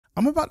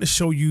I'm about to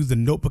show you the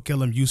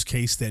NotebookLM use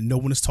case that no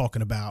one is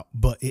talking about,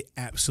 but it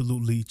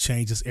absolutely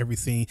changes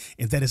everything,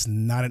 and that is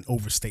not an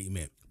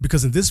overstatement.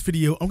 Because in this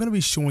video, I'm going to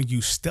be showing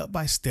you step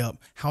by step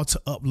how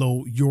to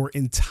upload your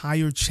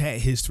entire chat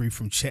history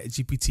from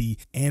ChatGPT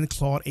and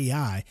Claude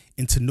AI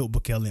into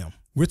NotebookLM.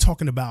 We're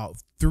talking about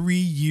 3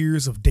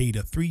 years of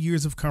data, 3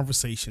 years of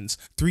conversations,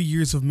 3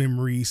 years of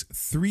memories,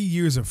 3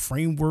 years of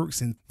frameworks,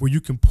 and where you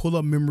can pull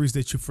up memories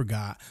that you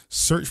forgot,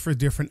 search for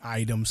different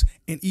items,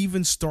 and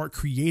even start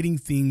creating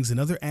things and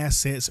other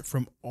assets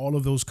from all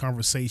of those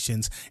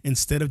conversations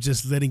instead of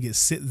just letting it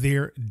sit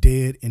there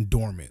dead and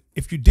dormant.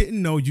 If you didn't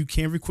know, you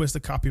can request a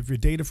copy of your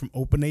data from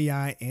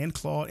OpenAI and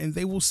Claude, and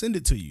they will send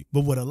it to you.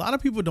 But what a lot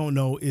of people don't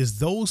know is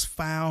those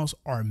files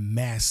are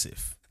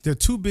massive. They're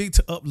too big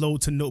to upload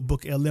to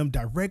NotebookLM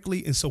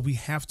directly, and so we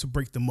have to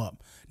break them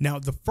up. Now,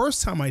 the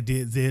first time I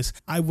did this,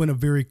 I went a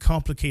very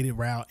complicated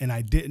route, and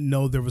I didn't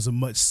know there was a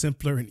much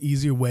simpler and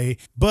easier way,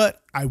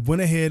 but I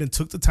went ahead and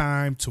took the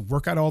time to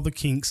work out all the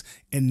kinks,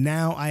 and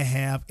now I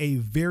have a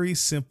very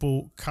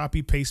simple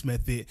copy-paste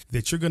method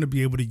that you're going to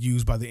be able to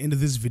use by the end of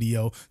this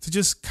video to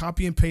just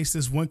copy and paste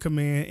this one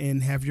command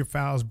and have your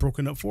files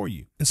broken up for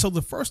you. And so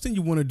the first thing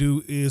you want to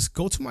do is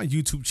go to my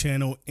YouTube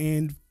channel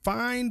and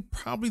find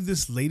probably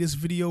this latest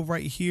video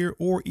right here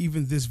or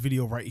even this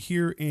video right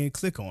here and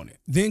click on it.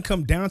 Then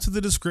come down to the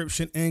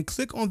description and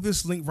click on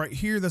this link right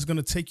here that's going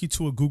to take you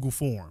to a Google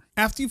form.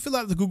 After you fill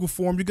out the Google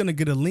form, you're going to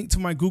get a link to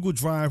my Google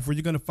Drive where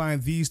you're going to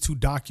find these two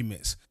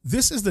documents.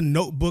 This is the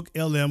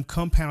NotebookLM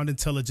Compound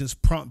Intelligence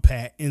Prompt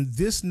Pack, and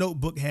this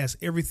notebook has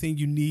everything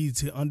you need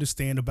to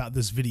understand about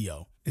this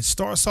video. It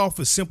starts off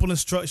with simple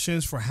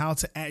instructions for how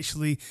to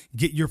actually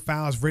get your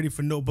files ready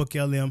for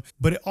NotebookLM,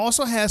 but it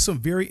also has some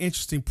very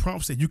interesting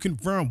prompts that you can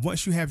run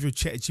once you have your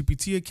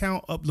ChatGPT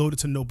account uploaded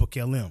to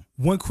NotebookLM.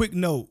 One quick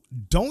note,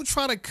 don't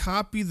try to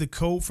copy the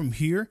code from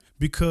here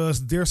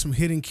because there's some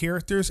hidden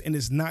characters and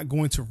it's not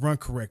going to run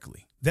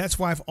correctly. That's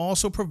why I've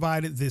also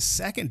provided this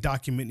second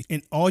document,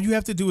 and all you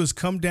have to do is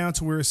come down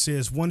to where it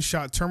says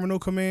one-shot terminal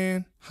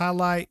command,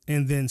 highlight,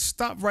 and then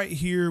stop right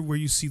here where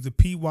you see the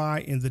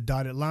PY and the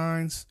dotted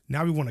lines.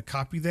 Now we want to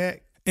copy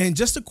that. And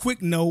just a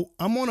quick note,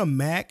 I'm on a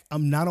Mac,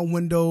 I'm not on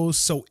Windows,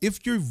 so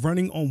if you're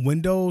running on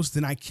Windows,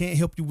 then I can't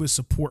help you with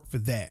support for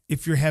that.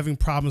 If you're having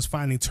problems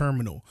finding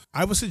terminal,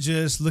 I would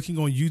suggest looking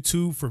on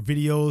YouTube for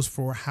videos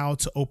for how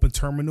to open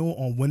terminal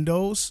on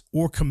Windows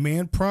or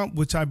command prompt,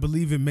 which I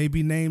believe it may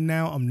be named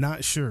now, I'm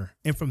not sure.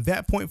 And from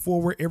that point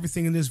forward,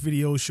 everything in this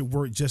video should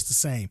work just the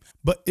same.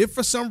 But if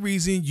for some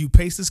reason you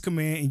paste this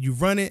command and you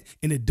run it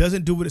and it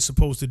doesn't do what it's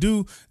supposed to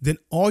do, then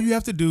all you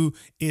have to do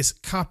is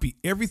copy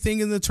everything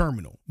in the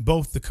terminal,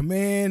 both the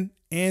command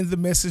and the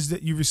message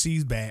that you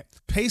received back,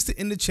 paste it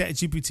in the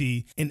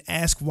ChatGPT and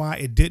ask why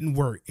it didn't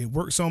work. It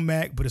works on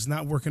Mac, but it's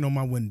not working on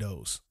my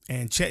Windows.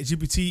 And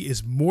ChatGPT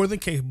is more than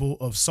capable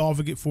of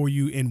solving it for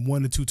you in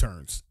 1 to 2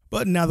 turns.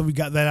 But now that we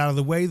got that out of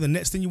the way, the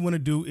next thing you want to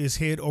do is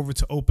head over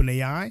to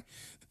OpenAI.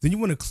 Then you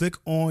want to click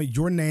on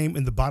your name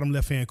in the bottom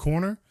left-hand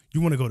corner. You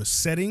want to go to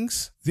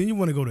settings, then you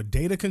want to go to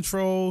data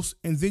controls,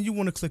 and then you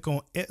want to click on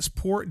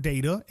export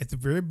data at the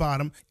very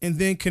bottom and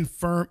then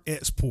confirm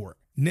export.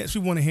 Next,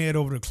 we want to head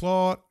over to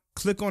Claude,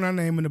 click on our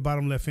name in the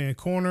bottom left-hand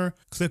corner,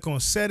 click on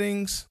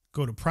settings,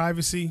 go to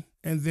privacy,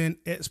 and then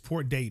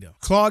export data.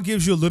 Claude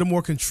gives you a little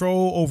more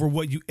control over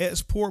what you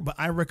export, but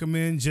I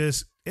recommend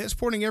just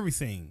exporting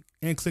everything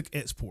and click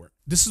export.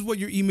 This is what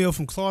your email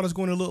from Claude is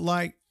going to look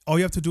like. All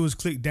you have to do is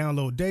click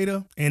download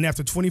data, and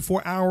after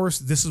 24 hours,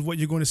 this is what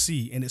you're going to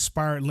see, an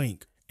expired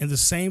link. And the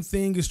same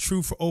thing is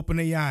true for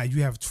OpenAI.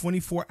 You have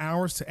 24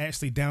 hours to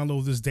actually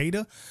download this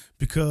data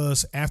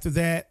because after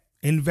that,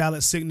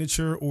 invalid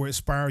signature or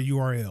expired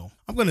URL.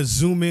 I'm going to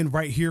zoom in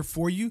right here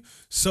for you.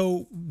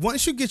 So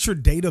once you get your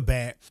data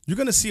back, you're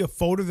going to see a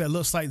folder that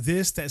looks like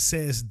this that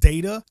says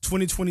data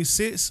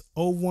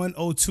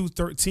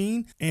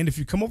 2026-01-02-13. And if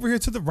you come over here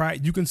to the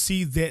right, you can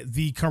see that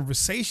the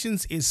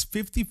conversations is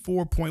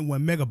 54.1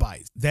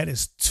 megabytes. That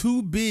is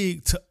too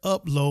big to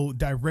upload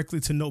directly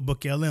to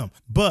NotebookLM.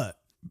 But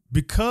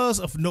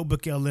because of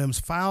NotebookLM's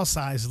file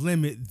size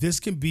limit, this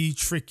can be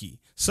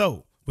tricky.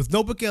 So with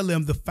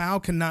NotebookLM, the file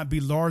cannot be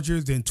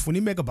larger than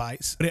 20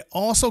 megabytes, but it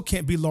also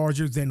can't be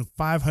larger than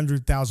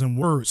 500,000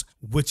 words,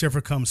 whichever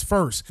comes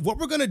first. What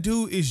we're going to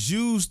do is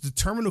use the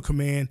terminal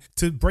command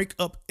to break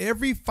up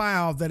every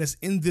file that is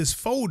in this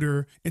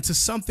folder into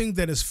something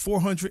that is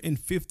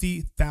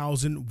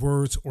 450,000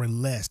 words or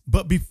less.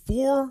 But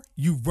before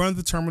you run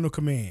the terminal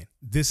command,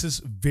 this is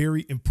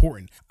very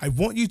important. I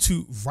want you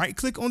to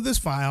right-click on this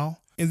file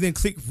and then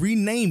click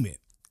rename it.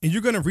 And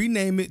you're going to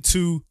rename it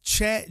to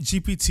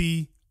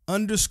ChatGPT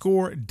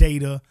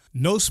 _data,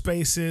 no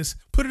spaces,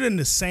 put it in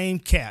the same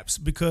caps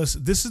because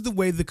this is the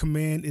way the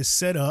command is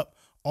set up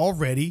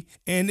already.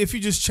 And if you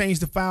just change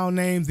the file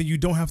name, then you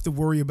don't have to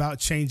worry about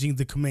changing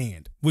the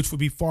command, which would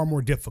be far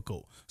more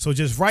difficult. So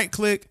just right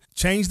click,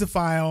 change the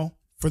file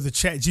for the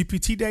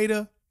ChatGPT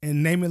data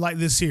and name it like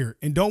this here.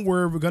 And don't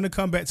worry, we're going to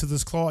come back to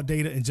this Claude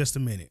data in just a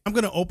minute. I'm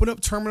going to open up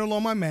terminal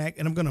on my Mac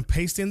and I'm going to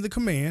paste in the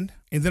command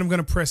and then I'm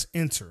going to press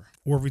enter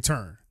or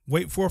return.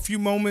 Wait for a few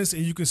moments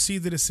and you can see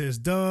that it says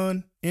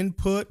done.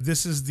 Input,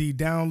 this is the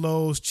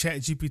downloads,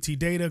 ChatGPT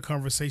data,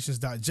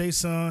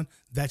 conversations.json.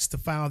 That's the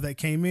file that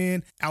came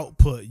in.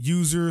 Output,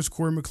 users,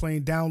 Corey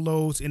McLean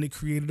downloads, and it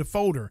created a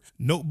folder,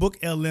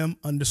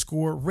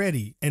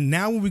 NotebookLM_ready. And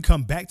now when we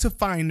come back to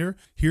Finder,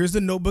 here's the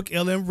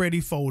NotebookLM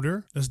ready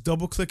folder. Let's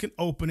double click and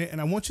open it. And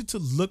I want you to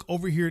look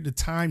over here at the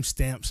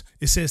timestamps.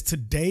 It says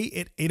today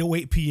at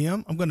 8:08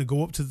 p.m. I'm going to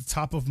go up to the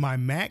top of my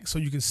Mac so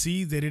you can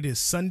see that it is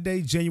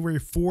Sunday, January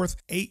 4th,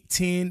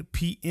 8:10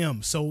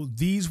 p.m. So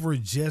these were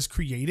just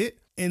created.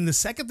 And the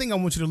second thing I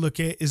want you to look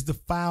at is the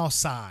file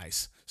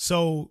size.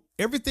 So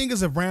everything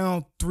is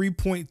around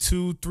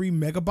 3.23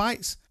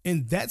 megabytes.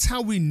 And that's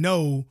how we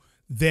know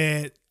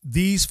that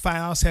these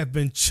files have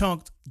been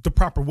chunked the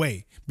proper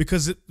way,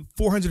 because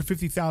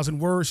 450,000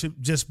 words should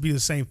just be the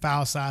same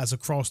file size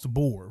across the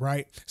board,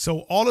 right? So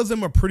all of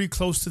them are pretty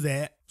close to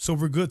that. So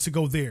we're good to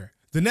go there.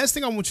 The next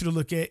thing I want you to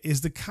look at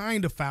is the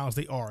kind of files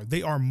they are.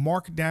 They are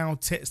markdown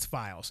text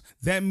files.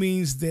 That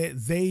means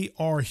that they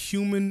are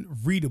human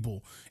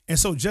readable. And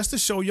so just to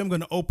show you, I'm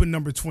going to open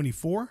number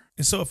 24.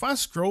 And so if I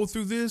scroll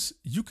through this,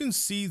 you can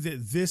see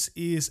that this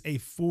is a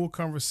full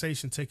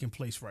conversation taking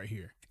place right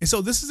here. And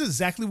so this is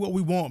exactly what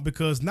we want,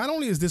 because not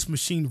only is this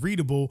machine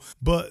readable,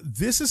 but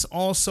this is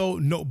also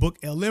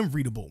NotebookLM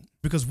readable.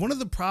 Because one of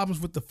the problems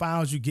with the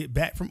files you get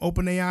back from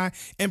OpenAI,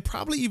 and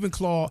probably even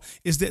Claude,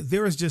 is that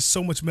there is just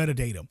so much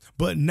metadata.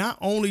 But not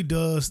only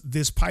does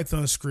this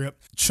Python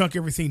script chunk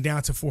everything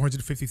down to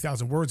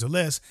 450,000 words or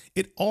less,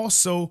 it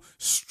also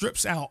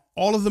strips out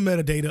all of the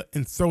metadata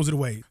and throws it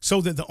away,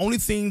 so that the only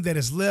thing that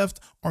is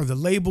left are the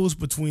labels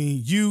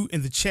between you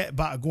and the chat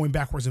bot going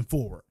backwards and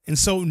forward. And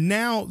so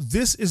now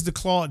this is the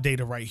Claude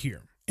data right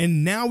here.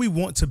 And now we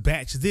want to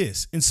batch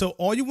this. And so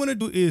all you want to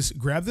do is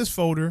grab this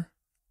folder,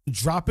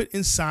 drop it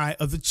inside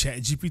of the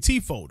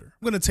ChatGPT folder.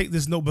 I'm going to take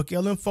this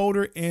NotebookLM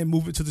folder and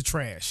move it to the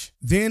trash.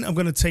 Then I'm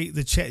going to take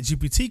the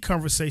ChatGPT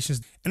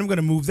conversations and I'm going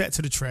to move that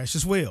to the trash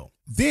as well.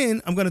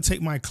 Then I'm going to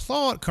take my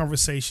Claude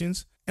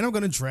conversations and I'm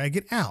going to drag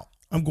it out.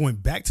 I'm going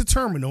back to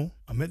terminal.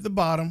 I'm at the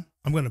bottom.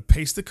 I'm going to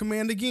paste the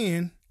command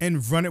again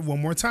and run it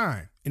one more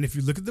time. And if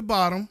you look at the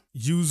bottom,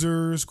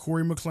 users,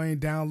 Corey McLean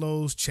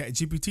downloads,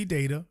 ChatGPT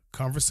data,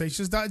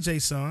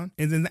 conversations.json,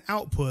 and then the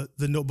output,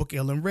 the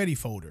NotebookLM ready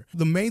folder.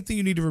 The main thing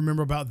you need to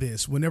remember about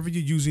this, whenever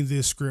you're using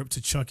this script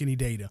to chunk any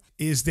data,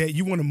 is that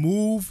you want to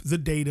move the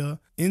data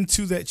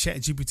into that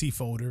ChatGPT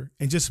folder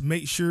and just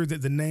make sure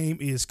that the name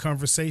is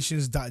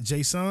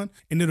conversations.json,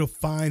 and it'll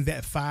find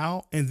that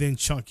file and then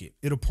chunk it.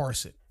 It'll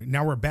parse it.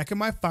 Now we're back in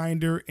my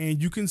Finder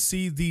and you can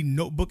see the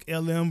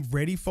NotebookLM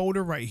ready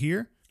folder right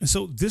here. And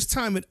so this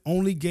time it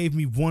only gave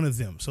me one of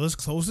them. So let's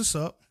close this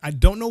up. I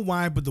don't know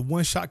why, but the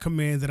one-shot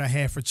command that I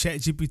had for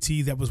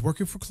ChatGPT that was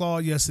working for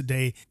Claude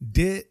yesterday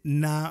did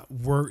not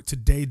work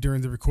today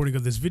during the recording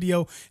of this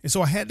video. And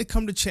so I had to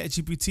come to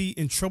ChatGPT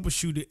and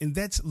troubleshoot it. And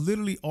that's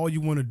literally all you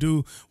want to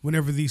do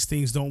whenever these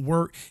things don't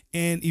work.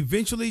 And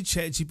eventually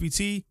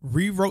ChatGPT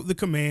rewrote the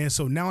command.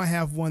 So now I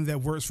have one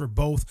that works for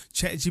both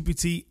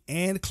ChatGPT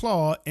and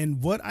Claude.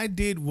 And what I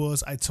did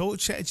was I told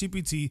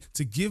ChatGPT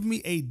to give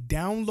me a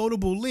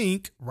downloadable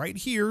link right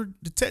here,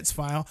 the text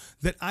file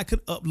that I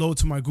could upload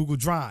to my Google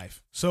Drive.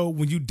 So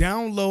when you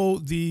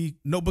download the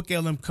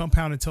NotebookLM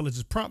Compound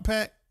Intelligence Prompt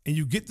Pack and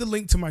you get the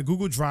link to my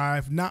Google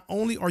Drive, not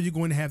only are you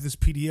going to have this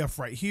PDF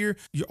right here,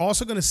 you're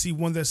also going to see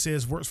one that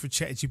says works for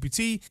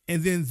ChatGPT,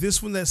 and then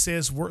this one that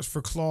says works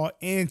for Claude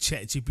and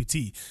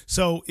ChatGPT.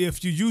 So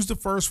if you use the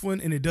first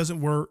one and it doesn't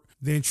work,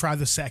 then try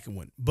the second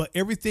one. But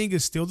everything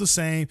is still the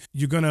same.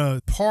 You're going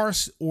to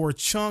parse or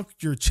chunk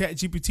your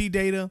ChatGPT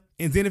data.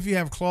 And then if you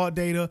have Claude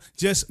data,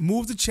 just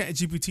move the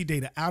ChatGPT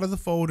data out of the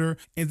folder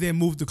and then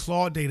move the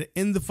Claude data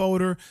in the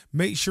folder.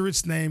 Make sure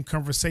it's named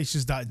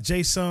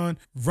conversations.json,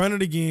 run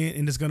it again,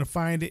 and it's going to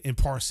find it and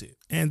parse it.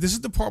 And this is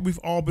the part we've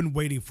all been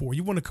waiting for.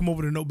 You want to come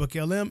over to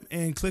NotebookLM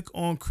and click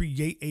on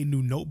create a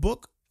new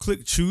notebook.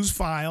 Click choose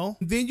file.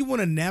 Then you want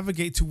to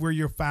navigate to where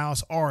your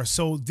files are.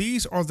 So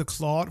these are the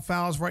Claude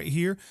files right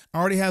here. I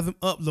already have them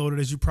uploaded,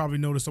 as you probably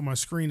noticed on my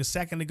screen a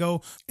second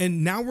ago.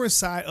 And now we're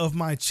inside of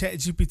my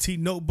ChatGPT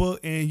notebook,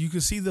 and you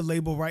can see the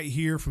label right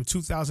here from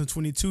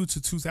 2022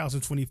 to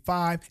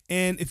 2025.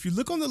 And if you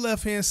look on the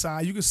left-hand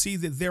side, you can see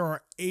that there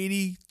are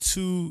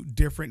 82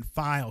 different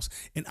files,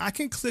 and I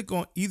can click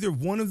on either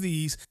one of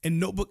these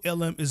and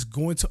NotebookLM is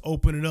going to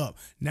open it up.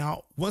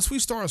 Now, once we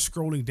start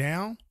scrolling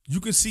down, you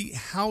can see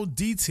how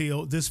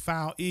detailed this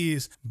file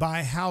is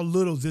by how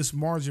little this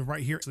margin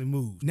right here actually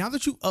moves. Now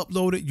that you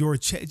uploaded your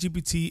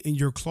ChatGPT and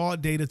your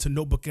Claude data to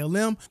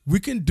NotebookLM, we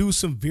can do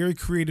some very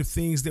creative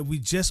things that we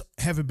just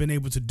haven't been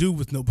able to do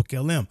with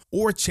NotebookLM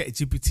or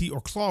ChatGPT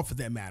or Claude for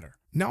that matter.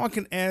 Now I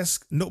can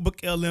ask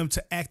NotebookLM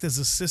to act as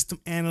a system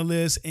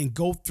analyst and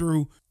go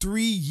through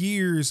 3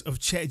 years of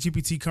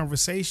ChatGPT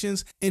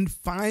conversations and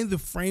find the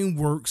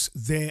frameworks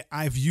that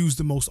I've used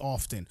the most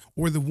often,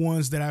 or the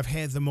ones that I've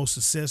had the most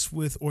success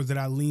with, or that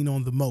I lean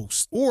on the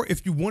most. Or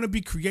if you want to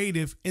be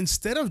creative,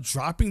 instead of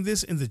dropping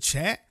this in the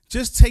chat,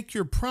 just take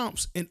your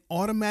prompts and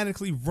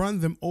automatically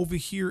run them over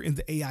here in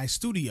the AI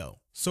Studio.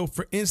 So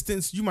for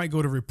instance, you might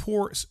go to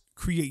reports,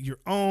 create your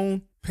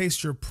own,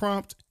 paste your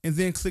prompt, and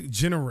then click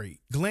generate.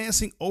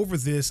 Glancing over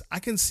this, I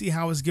can see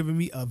how it's giving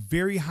me a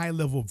very high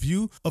level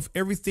view of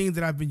everything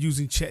that I've been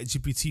using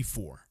ChatGPT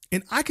for.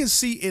 And I can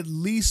see at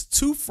least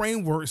 2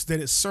 frameworks that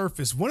it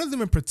surfaced. One of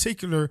them in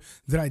particular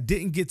that I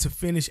didn't get to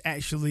finish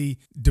actually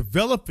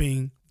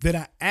developing that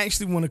I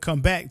actually want to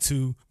come back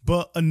to,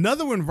 but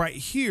another one right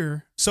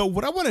here. So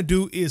what I want to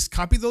do is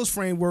copy those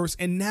frameworks,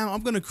 and now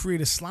I'm going to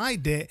create a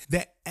slide deck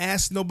that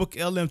asks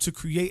NotebookLM to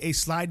create a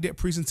slide deck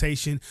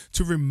presentation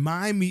to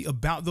remind me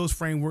about those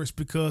frameworks,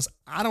 because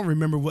I don't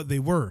remember what they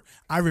were.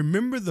 I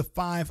remember the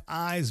 5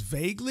 eyes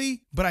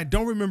vaguely, but I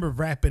don't remember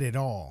Rapid at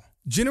all.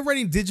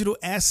 Generating digital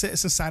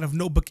assets inside of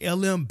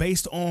NotebookLM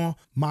based on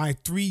my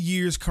 3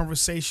 years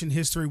conversation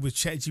history with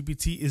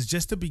ChatGPT is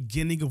just the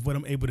beginning of what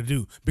I'm able to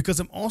do, because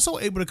I'm also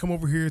able to come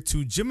over here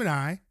to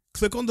Gemini,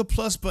 click on the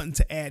plus button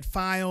to add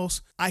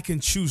files. I can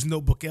choose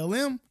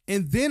NotebookLM,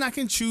 and then I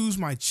can choose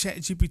my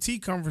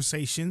ChatGPT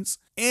conversations,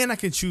 and I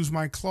can choose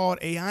my Claude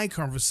AI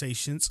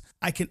conversations.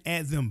 I can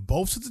add them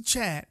both to the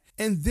chat,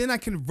 and then I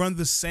can run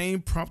the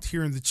same prompt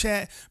here in the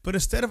chat, but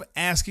instead of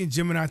asking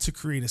Gemini to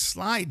create a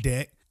slide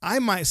deck, I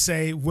might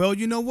say, well,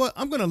 you know what?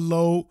 I'm going to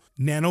load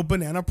Nano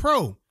Banana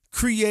Pro.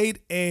 Create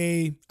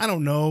a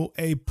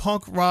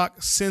punk rock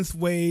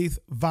synthwave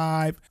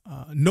vibe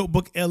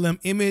NotebookLM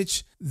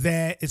image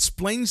that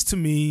explains to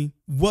me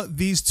what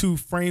these 2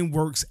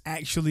 frameworks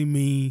actually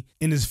mean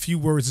in as few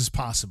words as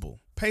possible.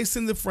 Paste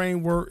in the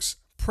frameworks,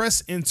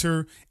 press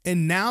enter,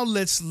 and now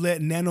let's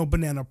let Nano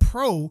Banana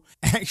Pro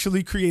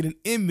actually create an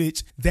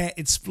image that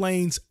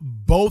explains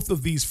both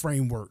of these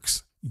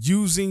frameworks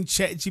using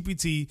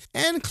ChatGPT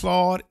and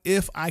Claude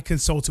if I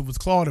consulted with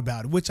Claude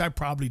about it, which I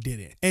probably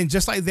didn't. And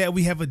just like that,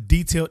 we have a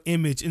detailed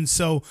image. And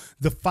so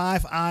the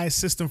 5 eyes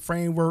system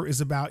framework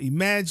is about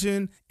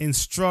imagine,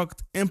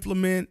 instruct,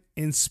 implement,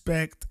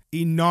 inspect,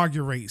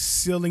 inaugurate,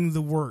 sealing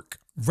the work,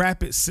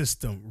 rapid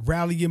system,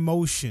 rally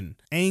emotion,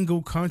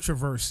 angle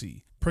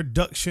controversy,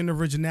 production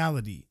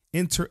originality,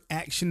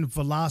 interaction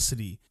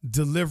velocity,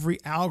 delivery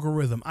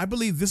algorithm. I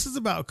believe this is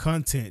about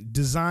content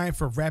designed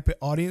for rapid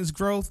audience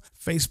growth.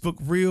 Facebook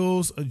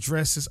Reels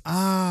addresses,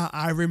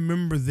 I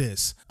remember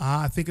this.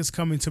 I think it's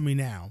coming to me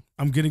now.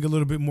 I'm getting a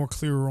little bit more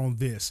clearer on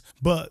this,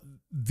 but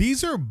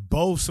these are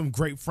both some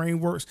great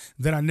frameworks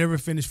that I never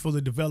finished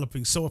fully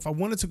developing. So if I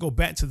wanted to go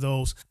back to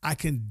those, I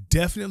can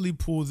definitely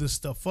pull this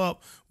stuff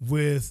up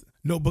with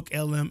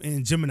NotebookLM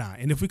and Gemini.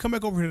 And if we come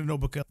back over here to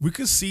NotebookLM, we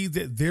can see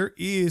that there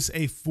is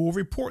a full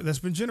report that's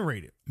been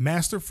generated.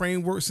 Master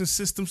Frameworks and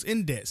Systems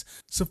Index.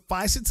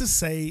 Suffice it to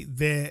say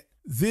that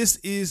this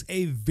is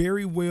a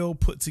very well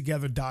put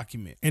together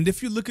document. And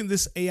if you look in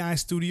this AI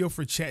Studio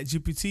for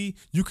ChatGPT,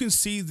 you can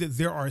see that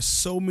there are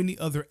so many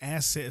other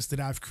assets that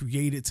I've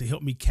created to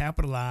help me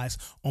capitalize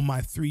on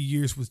my 3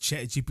 years with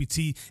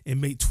ChatGPT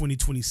and make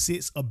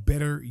 2026 a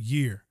better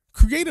year.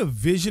 Create a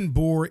vision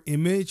board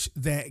image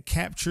that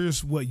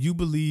captures what you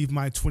believe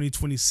my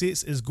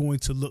 2026 is going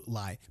to look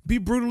like. Be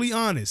brutally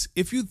honest.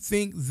 If you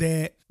think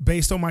that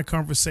based on my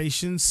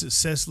conversations,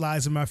 success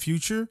lies in my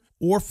future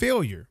or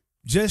failure,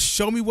 just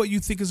show me what you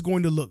think is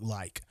going to look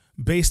like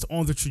based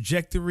on the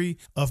trajectory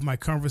of my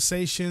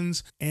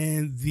conversations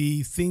and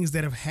the things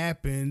that have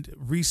happened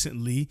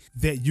recently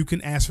that you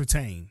can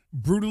ascertain.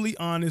 Brutally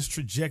honest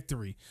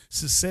trajectory.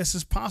 Success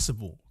is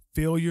possible.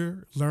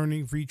 Failure,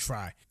 learning,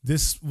 retry.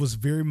 This was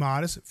very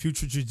modest.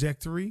 Future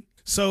trajectory.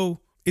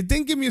 So it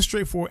didn't give me a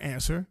straightforward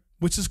answer,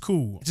 which is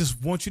cool. I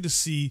just want you to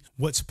see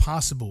what's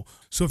possible.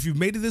 So if you've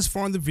made it this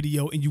far in the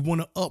video and you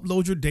want to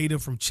upload your data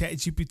from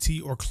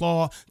ChatGPT or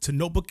Claude to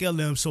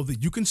NotebookLM so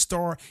that you can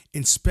start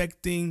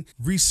inspecting,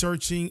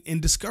 researching,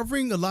 and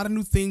discovering a lot of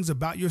new things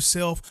about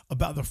yourself,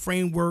 about the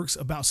frameworks,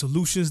 about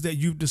solutions that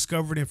you've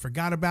discovered and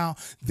forgot about,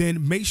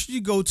 then make sure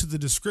you go to the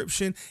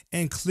description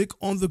and click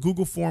on the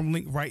Google form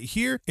link right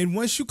here. And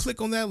once you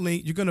click on that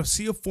link, you're going to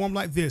see a form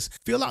like this.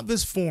 Fill out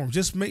this form.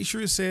 Just make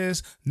sure it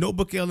says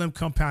NotebookLM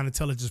Compound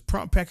Intelligence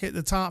Prompt Pack at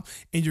the top,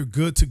 and you're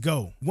good to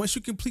go. Once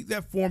you complete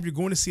that form, you're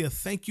going to see a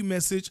thank you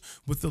message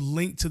with the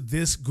link to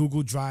this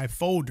Google Drive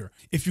folder.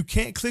 If you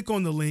can't click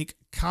on the link,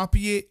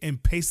 copy it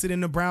and paste it in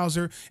the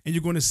browser, and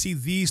you're going to see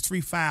these 3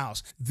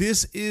 files.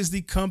 This is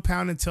the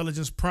Compound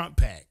Intelligence Prompt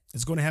Pack.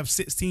 It's going to have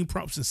 16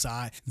 prompts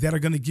inside that are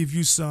going to give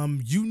you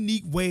some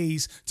unique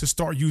ways to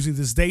start using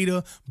this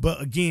data.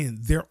 But again,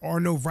 there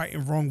are no right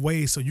and wrong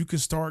ways, so you can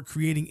start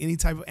creating any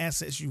type of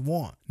assets you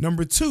want.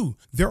 Number 2,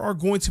 there are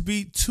going to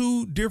be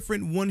 2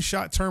 different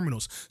one-shot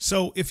terminals.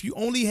 So if you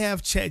only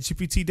have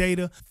ChatGPT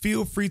data,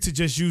 feel free to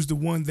just use the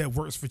one that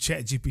works for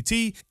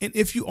ChatGPT. And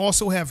if you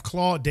also have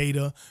Claude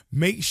data,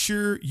 make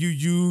sure you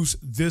use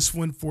this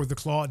one for the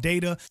Claude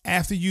data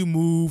after you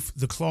move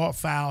the Claude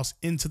files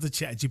into the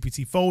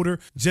ChatGPT folder,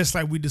 just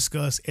like we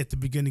discussed at the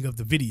beginning of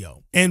the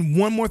video. And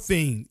one more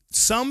thing,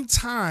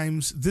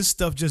 sometimes this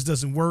stuff just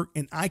doesn't work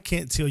and I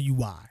can't tell you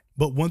why.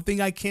 But one thing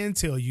I can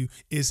tell you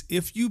is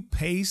if you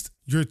paste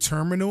your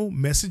terminal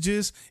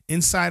messages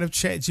inside of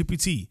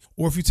ChatGPT,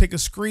 or if you take a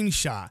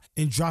screenshot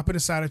and drop it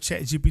inside of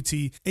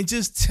ChatGPT and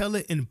just tell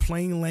it in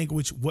plain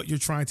language what you're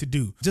trying to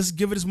do. Just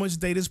give it as much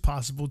data as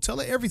possible, tell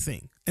it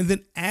everything, and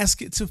then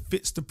ask it to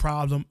fix the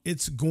problem.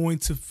 It's going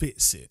to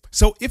fix it.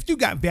 So if you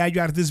got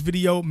value out of this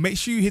video, make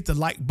sure you hit the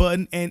like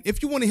button. And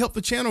if you want to help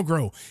the channel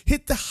grow,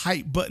 hit the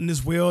hype button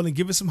as well and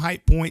give it some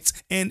hype points,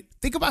 and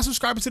think about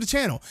subscribing to the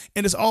channel.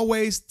 And as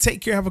always,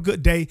 take care, have a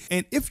good day.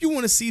 And if you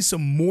want to see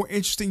some more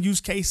interesting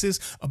use cases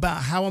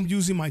about how I'm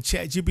using my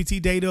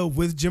ChatGPT data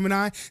with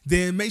Gemini,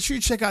 then make sure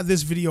you check out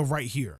this video right here.